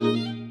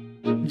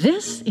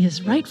This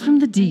is Right from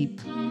the Deep.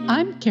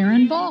 I'm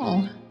Karen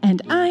Ball.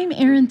 And I'm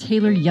Erin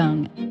Taylor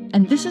Young.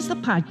 And this is the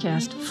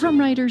podcast from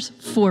writers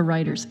for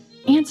writers,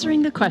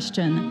 answering the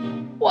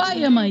question, why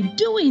am I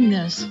doing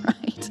this?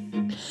 Right.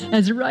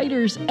 As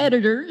writers,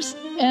 editors,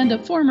 and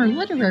a former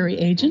literary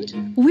agent,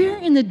 we're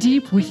in the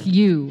deep with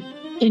you,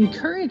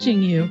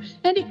 encouraging you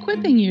and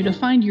equipping you to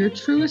find your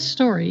truest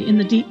story in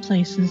the deep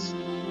places.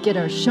 Get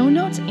our show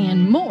notes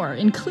and more,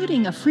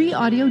 including a free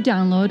audio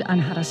download on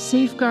how to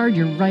safeguard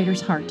your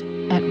writer's heart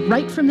at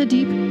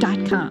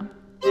rightfromthedeep.com.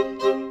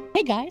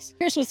 Hey guys,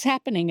 here's what's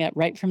happening at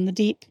Right from the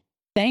Deep.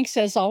 Thanks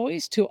as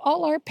always to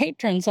all our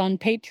patrons on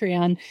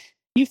Patreon.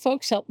 You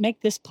folks help make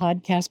this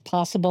podcast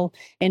possible.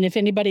 And if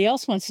anybody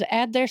else wants to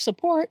add their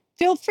support,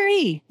 feel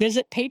free.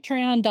 Visit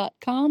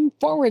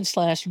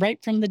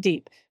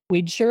patreon.com/rightfromthedeep.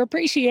 We'd sure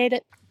appreciate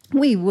it.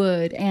 We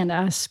would. And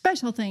a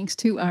special thanks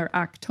to our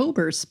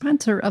October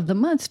sponsor of the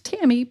month,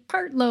 Tammy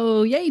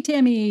Partlow. Yay,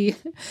 Tammy.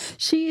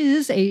 She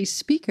is a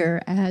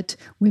speaker at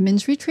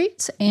women's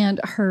retreats, and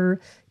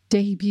her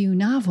debut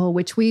novel,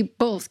 which we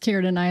both,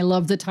 Karen and I,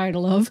 love the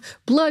title of,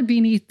 Blood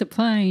Beneath the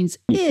Pines,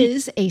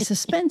 is a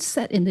suspense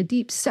set in the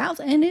Deep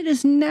South, and it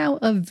is now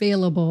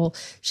available.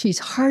 She's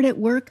hard at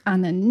work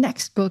on the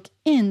next book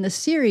in the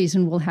series,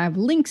 and we'll have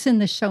links in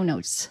the show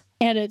notes.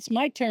 And it's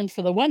my turn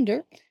for the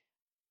wonder.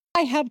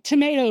 I have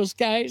tomatoes,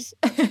 guys.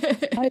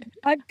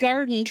 I've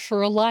gardened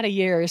for a lot of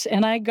years,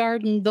 and I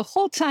gardened the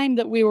whole time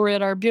that we were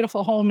at our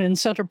beautiful home in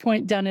Center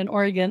Point down in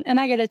Oregon.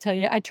 And I got to tell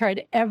you, I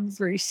tried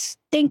every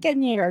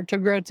stinking year to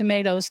grow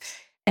tomatoes,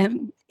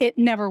 and it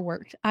never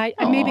worked. I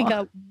maybe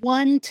got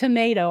one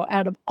tomato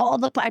out of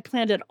I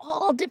planted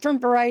all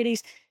different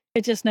varieties.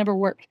 It just never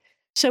worked.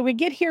 So we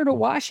get here to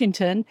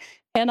Washington,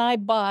 and I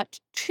bought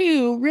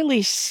two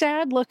really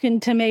sad-looking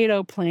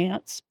tomato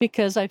plants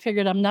because I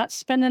figured I'm not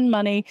spending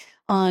money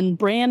on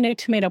brand new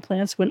tomato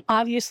plants when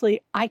obviously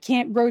I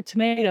can't grow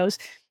tomatoes.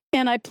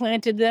 And I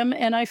planted them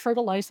and I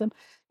fertilized them.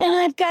 And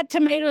I've got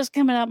tomatoes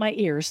coming out my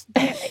ears.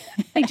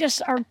 They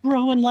just are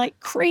growing like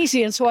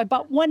crazy. And so I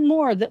bought one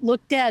more that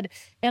looked dead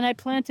and I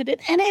planted it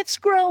and it's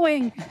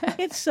growing.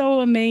 It's so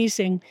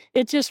amazing.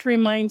 It just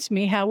reminds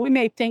me how we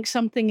may think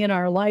something in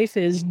our life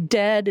is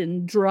dead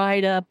and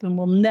dried up and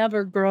will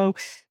never grow.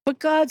 But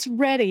God's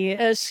ready.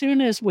 As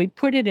soon as we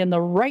put it in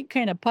the right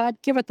kind of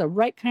pot, give it the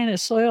right kind of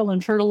soil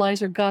and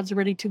fertilizer, God's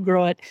ready to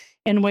grow it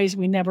in ways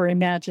we never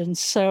imagined.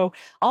 So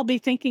I'll be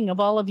thinking of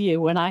all of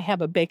you when I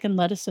have a bacon,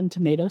 lettuce, and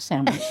tomato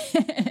sandwich.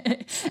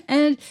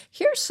 And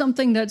here's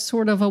something that's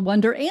sort of a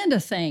wonder and a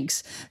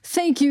thanks.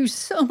 Thank you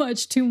so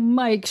much to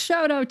Mike.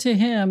 Shout out to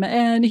him.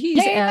 And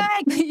he's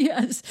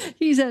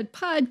he's at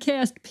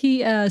Podcast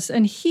PS,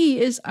 and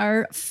he is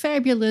our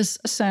fabulous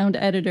sound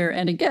editor.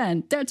 And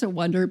again, that's a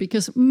wonder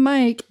because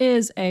Mike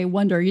is a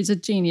wonder. He's a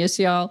genius,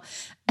 y'all.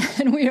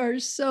 And we are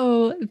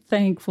so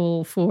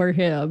thankful for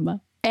him.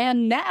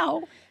 And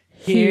now,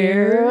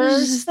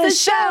 here's the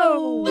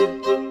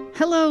show.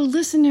 Hello,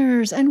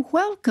 listeners, and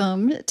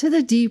welcome to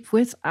The Deep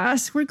with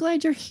us. We're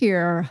glad you're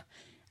here.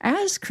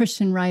 As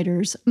Christian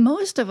writers,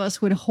 most of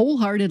us would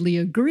wholeheartedly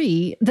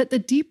agree that the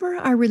deeper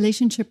our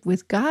relationship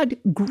with God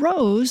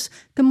grows,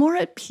 the more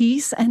at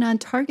peace and on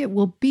target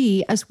we'll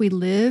be as we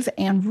live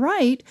and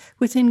write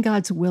within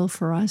God's will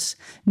for us.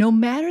 No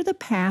matter the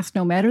path,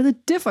 no matter the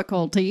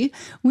difficulty,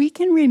 we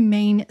can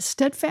remain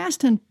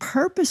steadfast and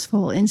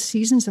purposeful in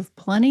seasons of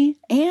plenty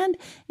and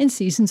in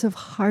seasons of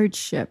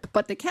hardship.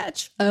 But the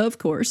catch, of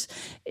course,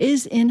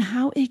 is in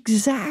how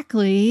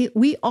exactly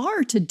we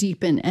are to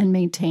deepen and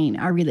maintain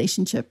our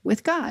relationship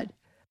with God.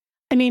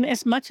 I mean,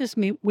 as much as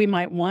we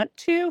might want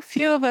to,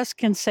 few of us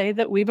can say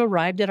that we've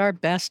arrived at our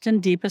best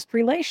and deepest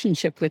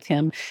relationship with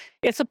Him.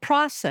 It's a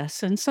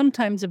process and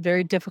sometimes a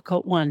very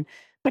difficult one,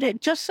 but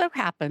it just so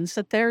happens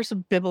that there's a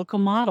biblical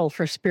model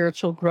for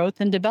spiritual growth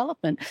and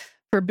development,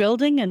 for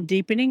building and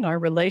deepening our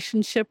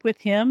relationship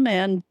with Him,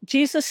 and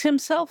Jesus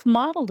Himself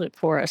modeled it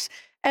for us,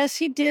 as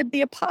He did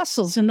the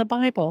apostles in the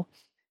Bible.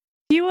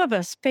 Few of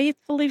us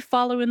faithfully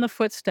follow in the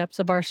footsteps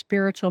of our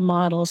spiritual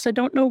models. I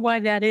don't know why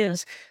that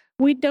is.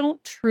 We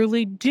don't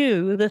truly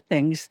do the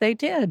things they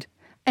did.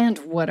 And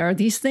what are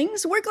these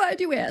things? We're glad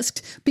you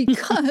asked,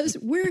 because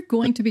we're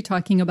going to be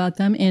talking about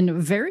them in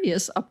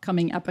various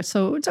upcoming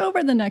episodes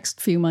over the next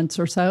few months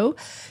or so.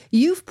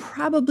 You've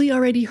probably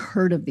already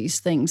heard of these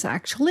things,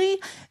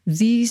 actually,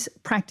 these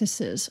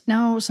practices.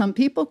 Now, some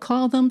people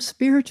call them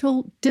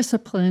spiritual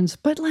disciplines,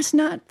 but let's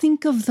not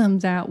think of them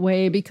that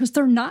way because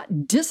they're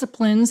not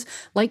disciplines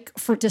like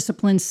for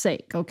discipline's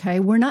sake, okay?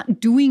 We're not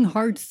doing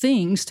hard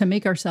things to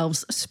make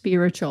ourselves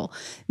spiritual.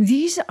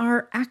 These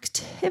are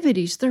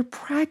activities, they're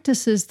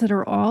practices that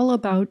are all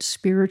about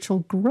spiritual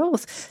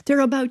growth. They're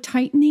about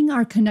tightening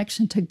our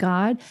connection to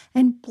God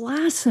and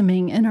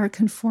blossoming in our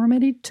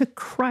conformity to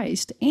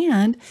Christ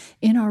and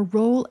in our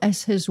role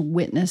as His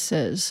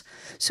witnesses.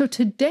 So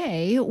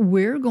today,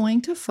 we're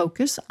going to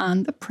focus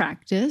on the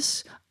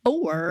practice,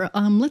 or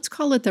let's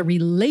call it the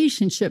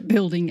relationship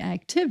building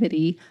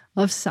activity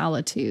of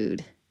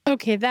solitude.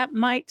 Okay, that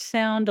might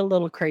sound a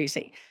little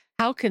crazy.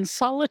 How can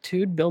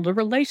solitude build a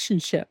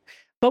relationship?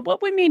 But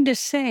what we mean to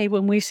say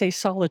when we say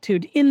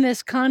solitude in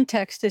this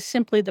context is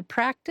simply the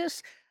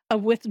practice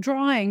of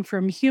withdrawing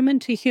from human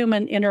to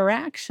human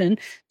interaction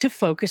to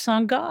focus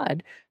on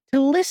God,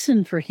 to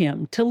listen for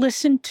Him, to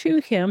listen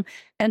to Him,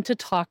 and to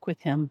talk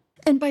with Him.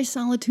 And by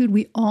solitude,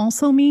 we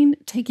also mean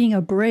taking a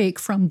break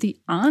from the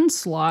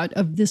onslaught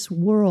of this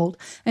world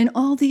and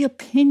all the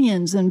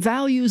opinions and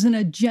values and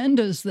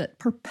agendas that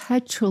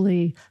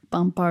perpetually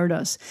bombard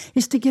us.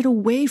 Is to get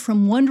away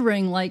from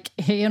wondering, like,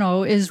 hey,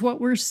 is what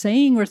we're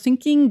saying or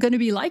thinking going to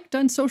be liked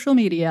on social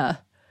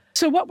media?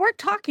 So, what we're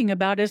talking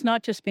about is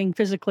not just being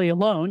physically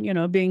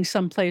alone, being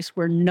someplace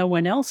where no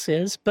one else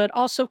is, but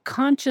also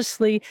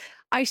consciously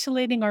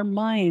isolating our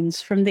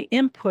minds from the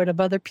input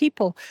of other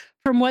people,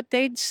 from what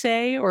they'd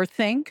say or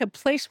think, a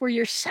place where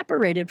you're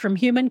separated from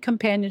human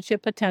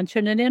companionship,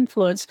 attention, and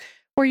influence,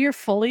 where you're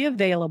fully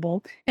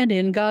available and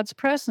in God's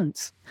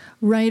presence.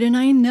 Right. And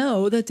I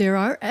know that there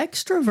are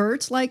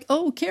extroverts like,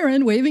 oh,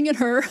 Karen waving at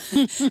her,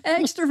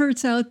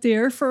 extroverts out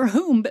there for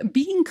whom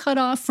being cut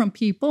off from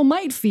people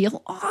might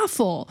feel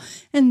awful.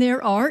 And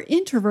there are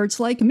introverts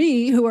like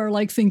me who are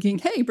like thinking,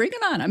 hey, bring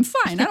it on. I'm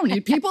fine. I don't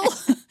need people.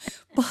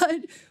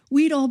 But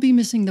we'd all be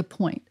missing the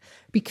point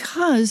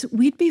because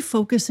we'd be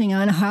focusing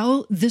on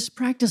how this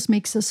practice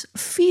makes us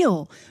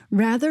feel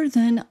rather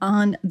than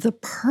on the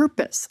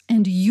purpose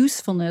and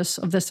usefulness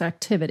of this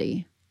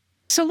activity.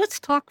 So let's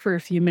talk for a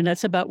few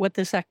minutes about what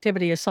this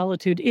activity of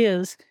solitude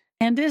is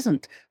and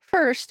isn't.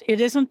 First,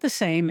 it isn't the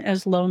same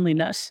as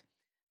loneliness.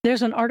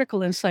 There's an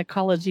article in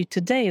Psychology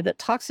Today that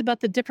talks about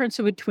the difference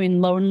between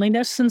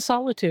loneliness and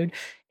solitude.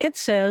 It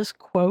says,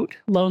 quote,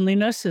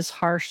 loneliness is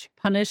harsh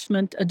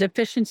punishment, a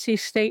deficiency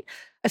state,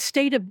 a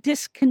state of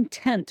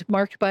discontent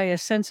marked by a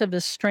sense of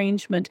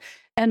estrangement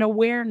and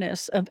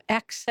awareness of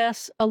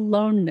excess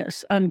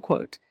aloneness,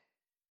 unquote.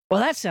 Well,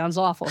 that sounds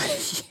awful.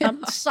 Yeah.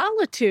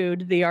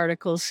 Solitude, the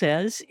article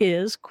says,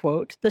 is,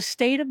 quote, the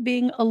state of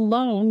being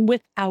alone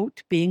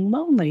without being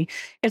lonely.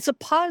 It's a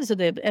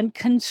positive and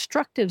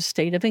constructive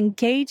state of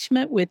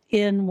engagement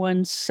within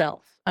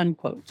oneself,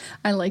 unquote.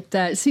 I like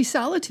that. See,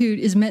 solitude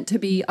is meant to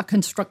be a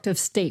constructive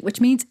state,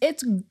 which means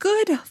it's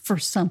good for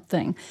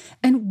something.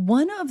 And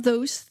one of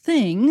those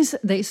things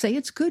they say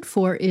it's good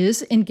for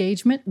is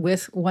engagement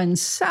with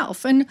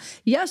oneself. And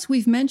yes,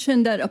 we've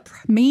mentioned that a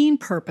main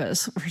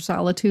purpose for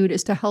solitude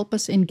is to help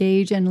us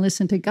engage and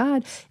listen to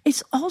God.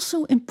 It's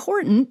also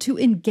important to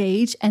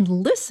engage and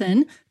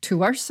listen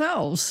to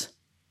ourselves.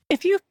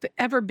 If you've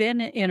ever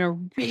been in a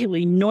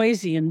really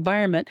noisy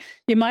environment,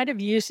 you might have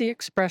used the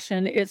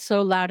expression, it's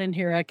so loud in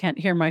here, I can't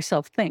hear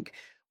myself think.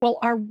 Well,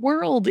 our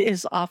world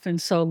is often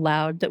so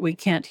loud that we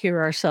can't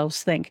hear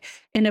ourselves think.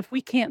 And if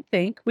we can't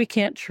think, we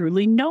can't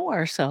truly know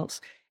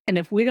ourselves. And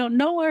if we don't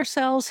know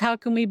ourselves, how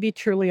can we be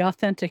truly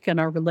authentic in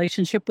our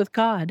relationship with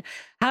God?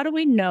 How do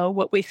we know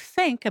what we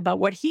think about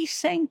what He's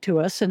saying to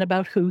us and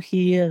about who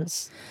He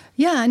is?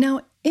 Yeah.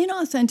 Now,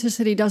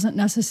 inauthenticity doesn't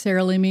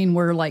necessarily mean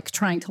we're like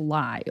trying to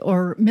lie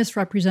or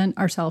misrepresent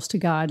ourselves to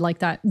God. Like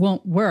that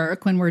won't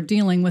work when we're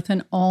dealing with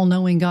an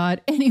all-knowing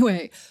God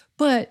anyway.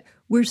 But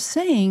we're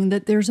saying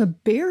that there's a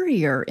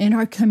barrier in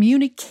our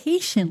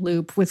communication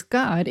loop with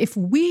God. If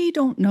we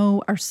don't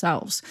know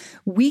ourselves,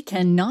 we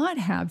cannot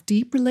have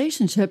deep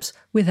relationships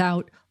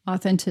without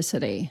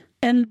authenticity.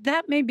 And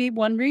that may be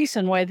one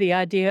reason why the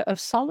idea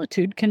of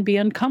solitude can be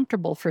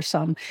uncomfortable for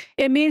some.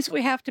 It means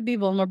we have to be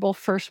vulnerable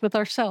first with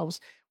ourselves.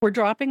 We're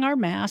dropping our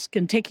mask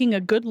and taking a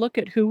good look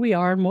at who we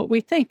are and what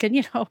we think.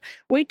 And,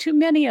 way too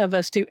many of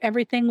us do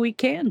everything we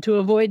can to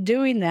avoid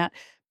doing that.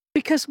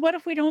 Because what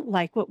if we don't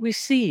like what we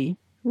see?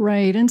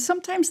 Right. And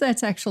sometimes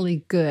that's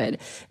actually good.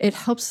 It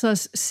helps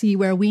us see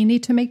where we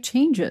need to make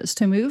changes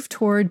to move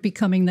toward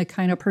becoming the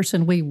kind of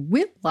person we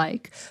would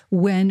like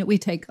when we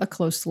take a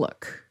close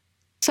look.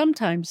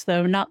 Sometimes,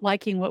 though, not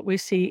liking what we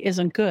see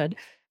isn't good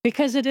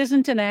because it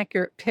isn't an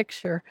accurate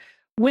picture.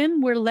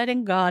 When we're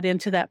letting God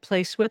into that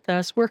place with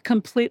us, we're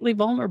completely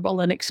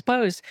vulnerable and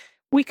exposed.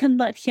 We can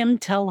let Him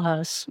tell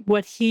us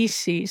what He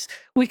sees.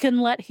 We can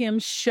let Him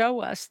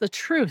show us the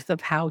truth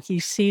of how He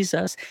sees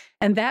us.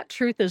 And that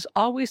truth is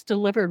always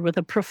delivered with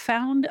a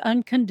profound,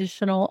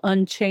 unconditional,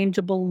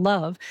 unchangeable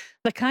love,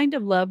 the kind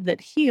of love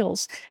that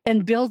heals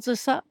and builds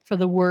us up for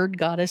the word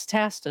God has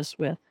tasked us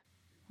with.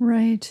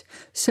 Right.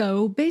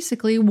 So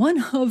basically,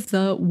 one of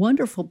the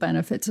wonderful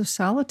benefits of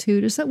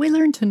solitude is that we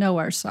learn to know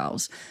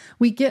ourselves.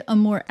 We get a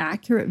more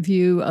accurate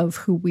view of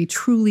who we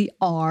truly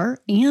are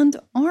and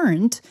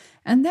aren't,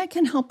 and that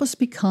can help us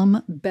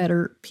become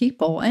better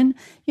people. And,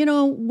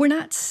 we're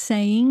not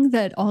saying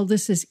that all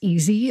this is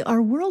easy.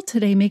 Our world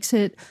today makes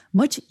it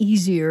much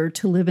easier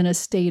to live in a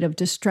state of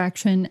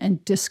distraction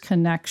and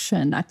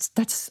disconnection.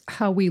 That's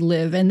how we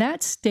live. And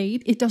that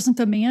state, it doesn't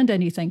demand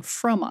anything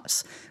from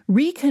us.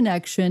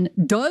 Reconnection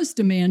does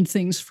demand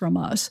things from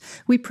us.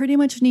 We pretty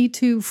much need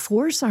to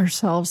force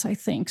ourselves, I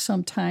think,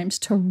 sometimes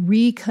to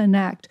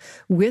reconnect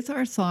with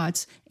our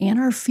thoughts and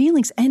our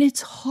feelings. And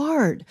it's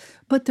hard,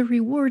 but the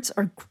rewards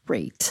are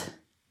great.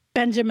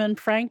 Benjamin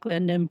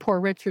Franklin in Poor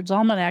Richard's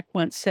Almanac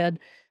once said,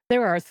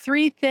 there are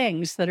three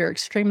things that are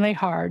extremely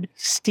hard: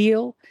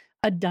 steal,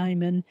 a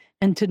diamond,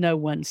 and to know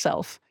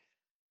oneself.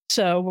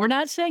 So we're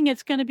not saying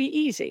it's going to be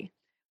easy.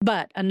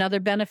 But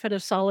another benefit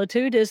of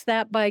solitude is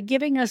that by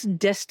giving us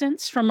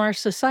distance from our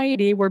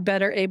society, we're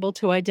better able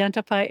to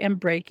identify and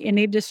break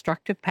any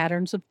destructive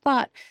patterns of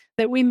thought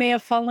that we may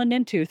have fallen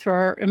into through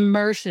our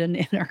immersion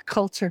in our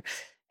culture.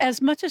 As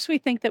much as we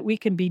think that we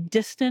can be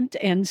distant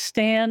and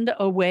stand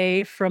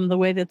away from the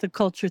way that the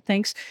culture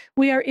thinks,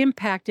 we are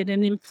impacted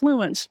and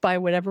influenced by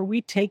whatever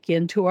we take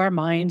into our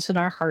minds and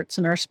our hearts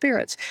and our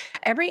spirits.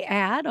 Every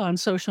ad on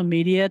social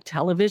media,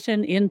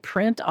 television, in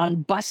print,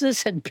 on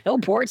buses and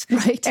billboards,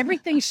 Right.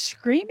 everything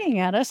screaming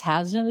at us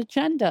has an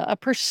agenda, a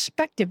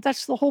perspective.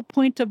 That's the whole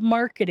point of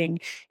marketing,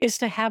 is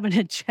to have an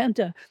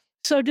agenda.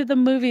 So do the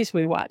movies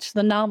we watch,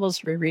 the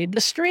novels we read,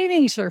 the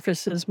streaming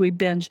services we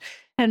binge.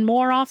 And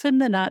more often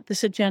than not,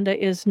 this agenda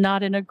is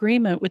not in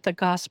agreement with the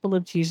gospel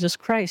of Jesus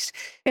Christ.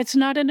 It's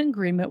not in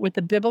agreement with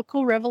the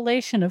biblical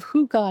revelation of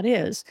who God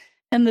is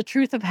and the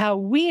truth of how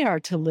we are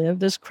to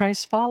live as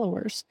Christ's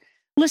followers.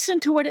 Listen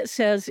to what it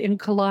says in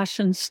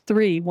Colossians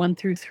 3, 1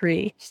 through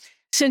 3.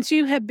 Since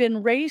you have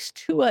been raised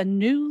to a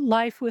new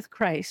life with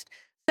Christ,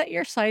 set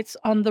your sights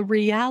on the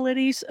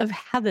realities of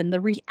heaven,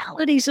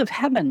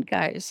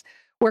 guys,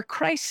 where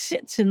Christ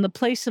sits in the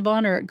place of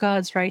honor at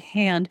God's right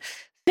hand.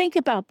 Think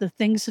about the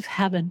things of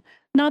heaven,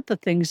 not the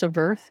things of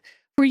earth.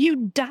 For you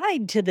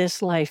died to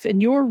this life,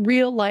 and your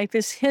real life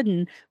is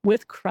hidden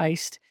with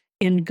Christ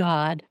in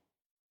God.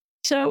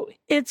 So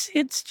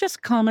it's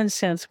just common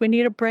sense. We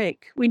need a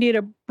break. We need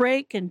a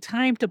break and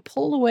time to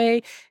pull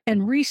away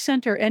and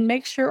recenter and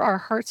make sure our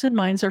hearts and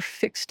minds are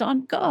fixed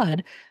on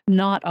God,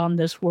 not on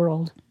this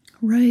world.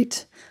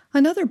 Right.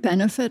 Another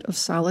benefit of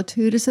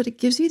solitude is that it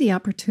gives you the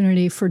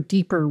opportunity for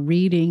deeper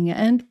reading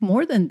and,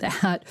 more than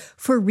that,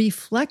 for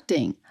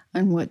reflecting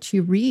on what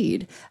you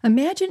read.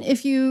 Imagine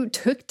if you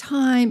took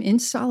time in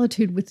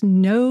solitude with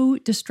no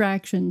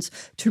distractions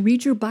to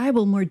read your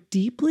Bible more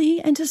deeply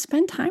and to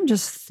spend time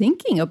just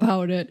thinking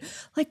about it.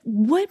 Like,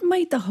 what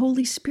might the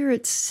Holy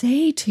Spirit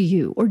say to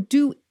you or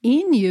do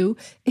in you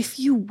if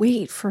you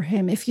wait for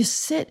him, if you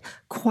sit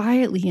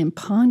quietly and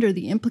ponder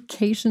the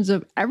implications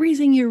of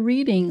everything you're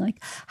reading?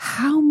 Like,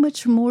 how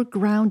much more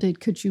grounded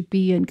could you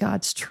be in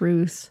God's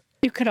truth?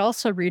 You could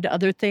also read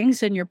other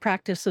things in your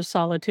practice of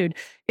solitude,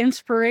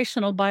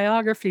 inspirational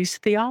biographies,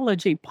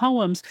 theology,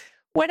 poems,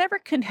 whatever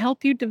can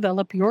help you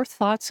develop your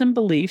thoughts and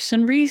beliefs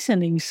and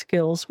reasoning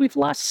skills. We've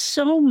lost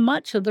so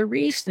much of the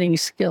reasoning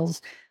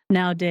skills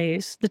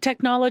nowadays. The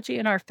technology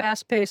in our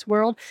fast-paced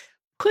world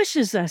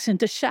pushes us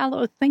into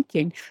shallow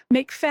thinking,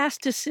 make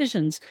fast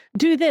decisions,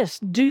 do this,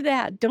 do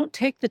that. Don't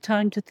take the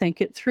time to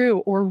think it through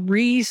or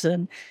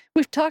reason.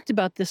 We've talked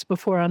about this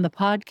before on the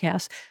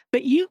podcast,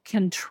 but you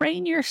can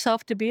train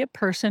yourself to be a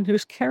person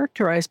who's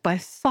characterized by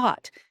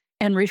thought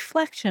and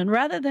reflection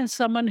rather than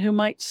someone who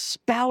might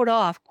spout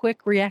off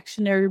quick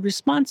reactionary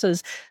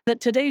responses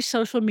that today's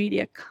social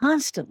media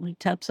constantly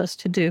tempts us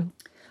to do.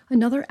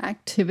 Another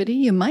activity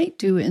you might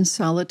do in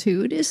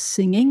solitude is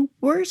singing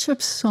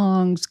worship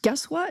songs.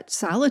 Guess what?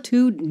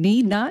 Solitude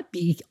need not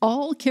be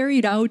all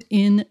carried out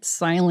in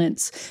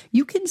silence.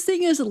 You can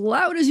sing as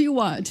loud as you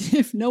want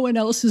if no one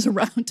else is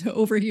around to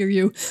overhear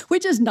you,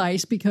 which is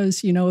nice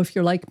because, if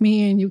you're like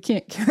me and you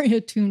can't carry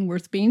a tune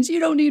worth beans, you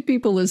don't need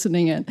people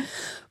listening in.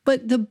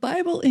 But the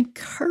Bible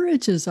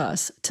encourages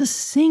us to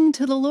sing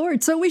to the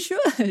Lord, so we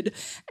should.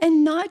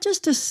 And not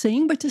just to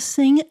sing, but to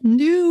sing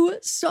new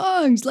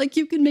songs, like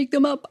you can make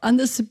them up on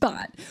the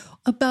spot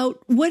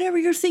about whatever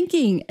you're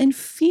thinking and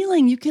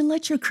feeling. You can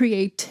let your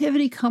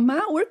creativity come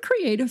out. We're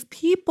creative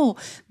people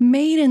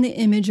made in the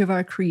image of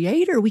our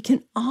Creator. We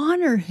can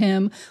honor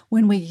Him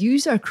when we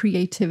use our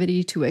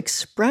creativity to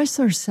express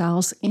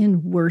ourselves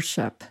in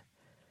worship.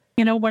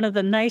 One of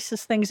the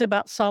nicest things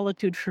about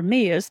solitude for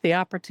me is the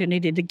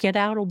opportunity to get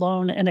out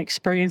alone and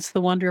experience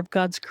the wonder of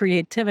God's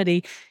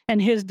creativity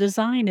and His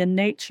design in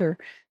nature,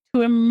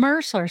 to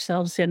immerse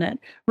ourselves in it.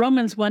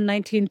 Romans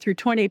 1:19 through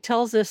 20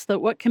 tells us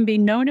that what can be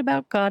known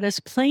about God is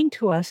plain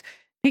to us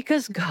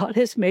because God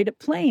has made it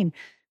plain.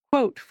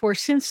 Quote, "For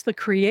since the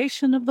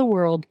creation of the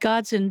world,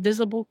 God's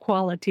invisible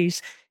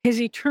qualities, His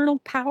eternal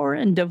power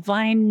and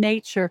divine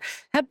nature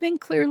have been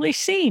clearly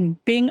seen,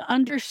 being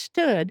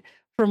understood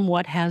from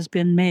what has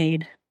been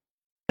made."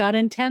 God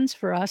intends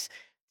for us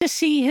to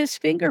see His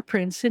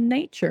fingerprints in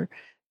nature,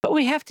 but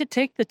we have to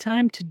take the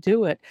time to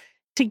do it,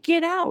 to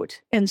get out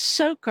and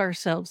soak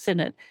ourselves in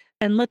it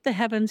and let the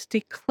heavens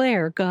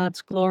declare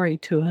God's glory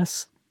to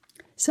us.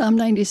 Psalm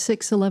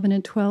 96, 11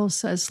 and 12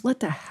 says,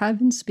 "Let the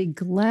heavens be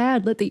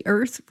glad, let the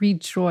earth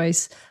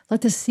rejoice,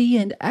 let the sea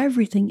and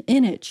everything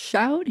in it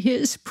shout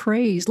His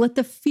praise, let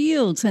the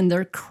fields and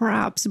their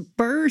crops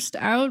burst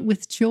out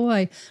with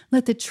joy,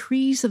 let the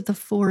trees of the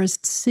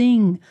forest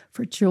sing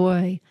for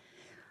joy."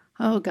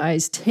 Oh,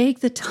 guys,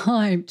 take the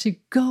time to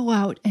go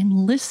out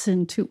and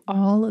listen to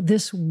all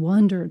this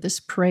wonder, this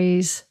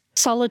praise.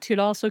 Solitude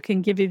also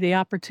can give you the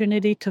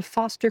opportunity to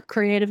foster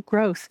creative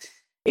growth.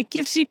 It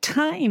gives you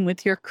time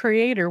with your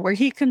Creator where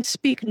He can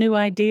speak new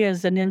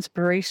ideas and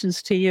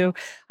inspirations to you.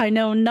 I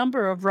know a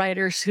number of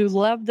writers who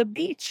love the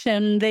beach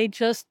and they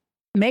just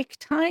make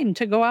time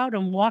to go out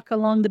and walk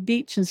along the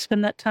beach and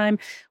spend that time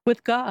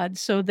with God,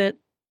 so that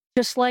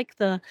just like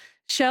the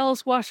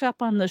shells wash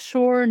up on the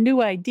shore,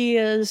 new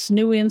ideas,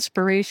 new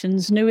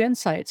inspirations, new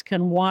insights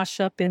can wash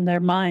up in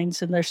their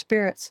minds and their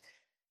spirits.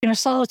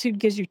 Solitude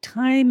gives you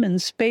time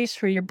and space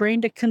for your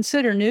brain to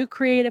consider new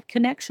creative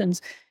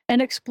connections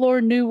and explore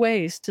new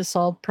ways to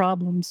solve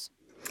problems.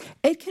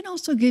 It can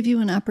also give you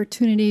an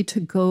opportunity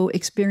to go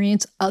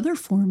experience other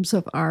forms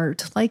of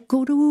art, like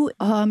go to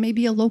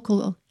maybe a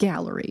local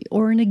gallery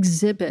or an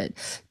exhibit.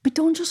 But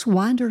don't just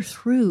wander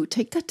through.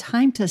 Take the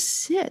time to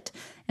sit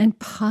and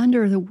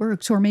ponder the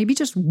works, or maybe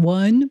just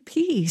one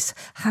piece.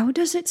 How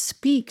does it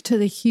speak to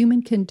the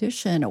human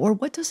condition, or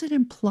what does it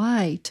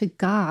imply to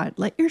God?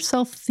 Let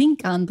yourself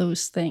think on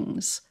those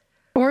things.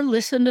 Or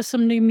listen to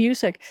some new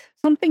music,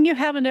 something you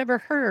haven't ever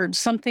heard,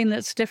 something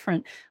that's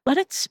different. Let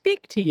it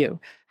speak to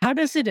you. How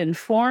does it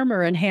inform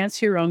or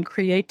enhance your own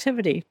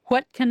creativity?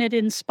 What can it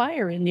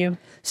inspire in you?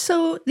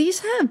 So,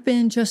 these have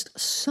been just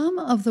some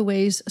of the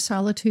ways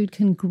solitude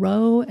can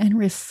grow and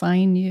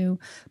refine you.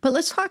 But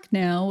let's talk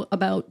now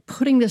about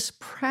putting this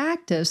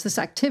practice, this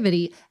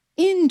activity,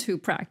 into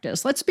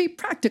practice. Let's be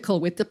practical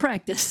with the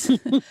practice.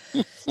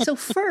 So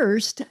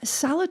first,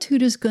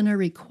 solitude is going to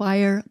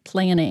require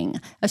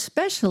planning,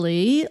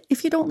 especially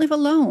if you don't live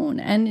alone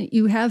and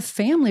you have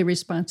family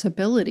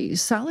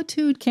responsibilities.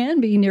 Solitude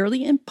can be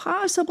nearly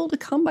impossible to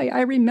come by.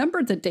 I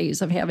remember the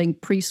days of having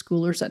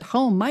preschoolers at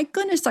home. My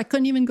goodness, I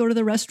couldn't even go to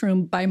the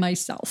restroom by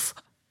myself.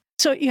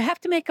 So you have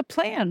to make a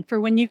plan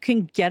for when you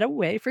can get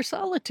away for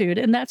solitude,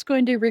 and that's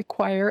going to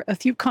require a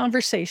few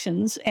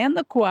conversations and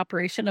the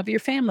cooperation of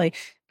your family,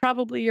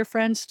 probably your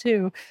friends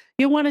too.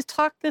 You'll want to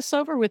talk this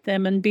over with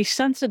them and be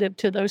sensitive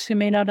to those who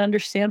may not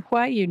understand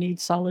why you need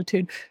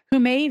solitude, who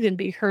may even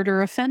be hurt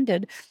or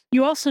offended.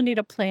 You also need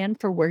a plan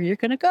for where you're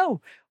going to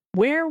go.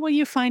 Where will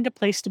you find a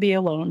place to be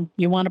alone?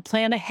 You want to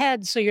plan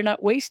ahead so you're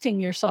not wasting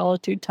your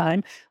solitude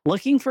time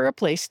looking for a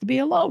place to be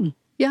alone.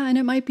 Yeah, and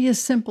it might be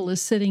as simple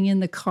as sitting in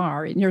the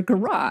car in your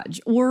garage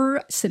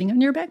or sitting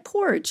on your back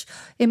porch.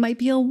 It might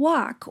be a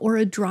walk or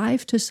a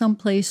drive to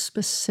someplace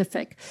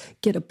specific.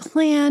 Get a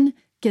plan,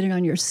 get it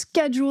on your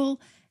schedule,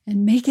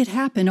 and make it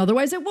happen.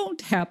 Otherwise, it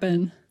won't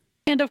happen.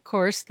 And of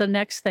course, the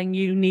next thing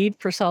you need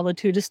for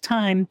solitude is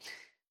time.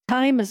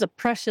 Time is a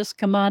precious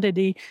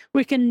commodity.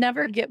 We can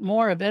never get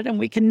more of it, and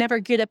we can never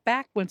get it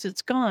back once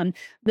it's gone.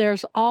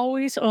 There's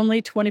always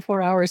only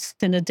 24 hours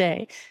in a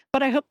day.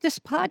 But I hope this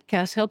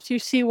podcast helps you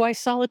see why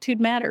solitude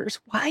matters,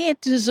 why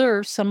it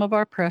deserves some of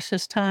our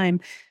precious time.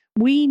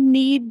 We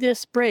need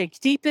this break.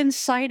 Deep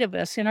inside of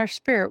us, in our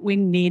spirit, we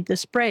need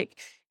this break.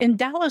 In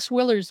Dallas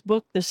Willard's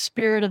book, The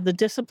Spirit of the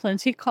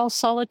Disciplines, he calls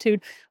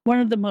solitude one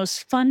of the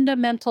most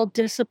fundamental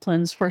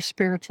disciplines for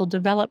spiritual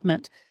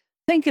development.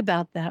 Think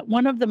about that.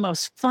 One of the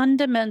most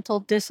fundamental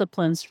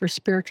disciplines for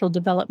spiritual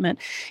development.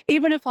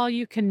 Even if all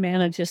you can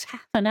manage is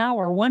half an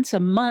hour once a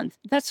month,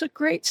 that's a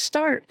great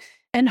start.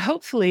 And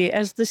hopefully,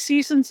 as the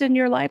seasons in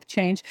your life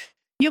change,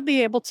 you'll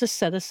be able to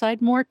set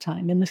aside more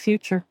time in the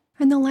future.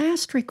 And the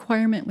last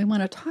requirement we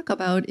want to talk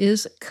about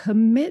is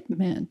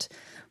commitment.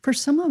 For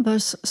some of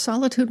us,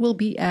 solitude will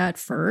be at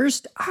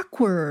first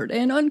awkward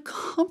and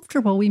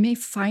uncomfortable. We may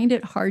find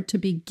it hard to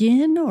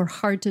begin or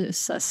hard to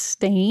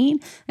sustain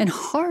and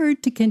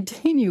hard to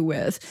continue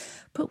with.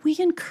 But we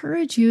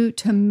encourage you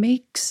to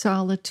make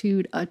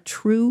solitude a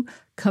true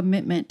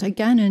commitment.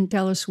 Again, in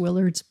Dallas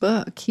Willard's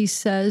book, he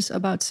says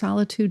about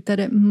solitude that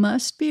it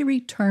must be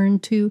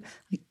returned to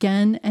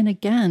again and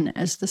again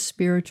as the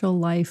spiritual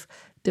life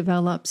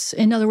develops.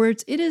 In other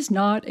words, it is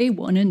not a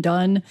one and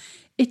done.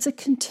 It's a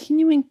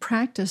continuing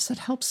practice that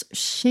helps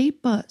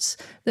shape us,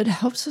 that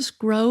helps us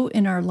grow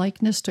in our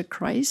likeness to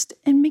Christ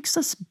and makes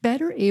us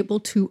better able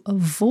to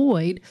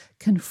avoid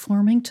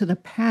conforming to the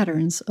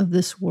patterns of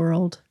this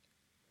world.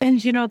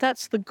 And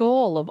that's the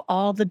goal of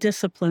all the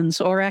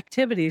disciplines or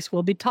activities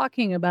we'll be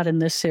talking about in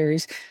this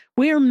series.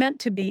 We are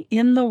meant to be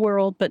in the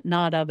world, but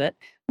not of it.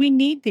 We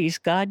need these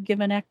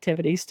God-given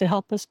activities to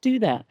help us do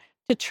that,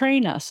 to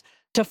train us,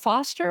 to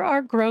foster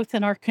our growth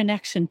and our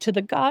connection to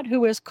the God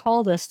who has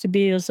called us to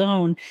be his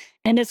own.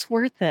 And it's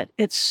worth it.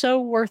 It's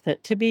so worth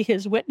it to be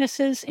his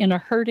witnesses in a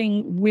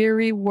hurting,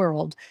 weary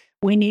world.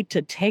 We need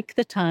to take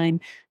the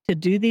time to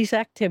do these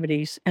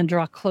activities and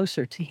draw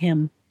closer to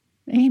him.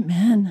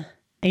 Amen.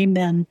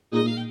 Amen.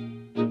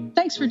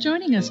 Thanks for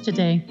joining us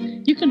today.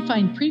 You can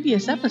find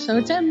previous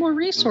episodes and more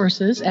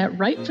resources at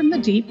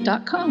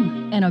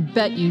rightfromthedeep.com. And I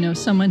bet you know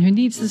someone who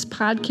needs this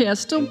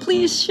podcast, so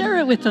please share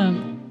it with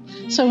them.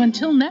 So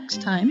until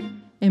next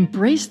time,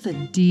 embrace the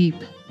deep.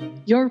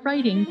 Your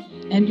writing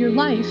and your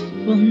life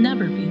will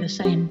never be the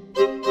same.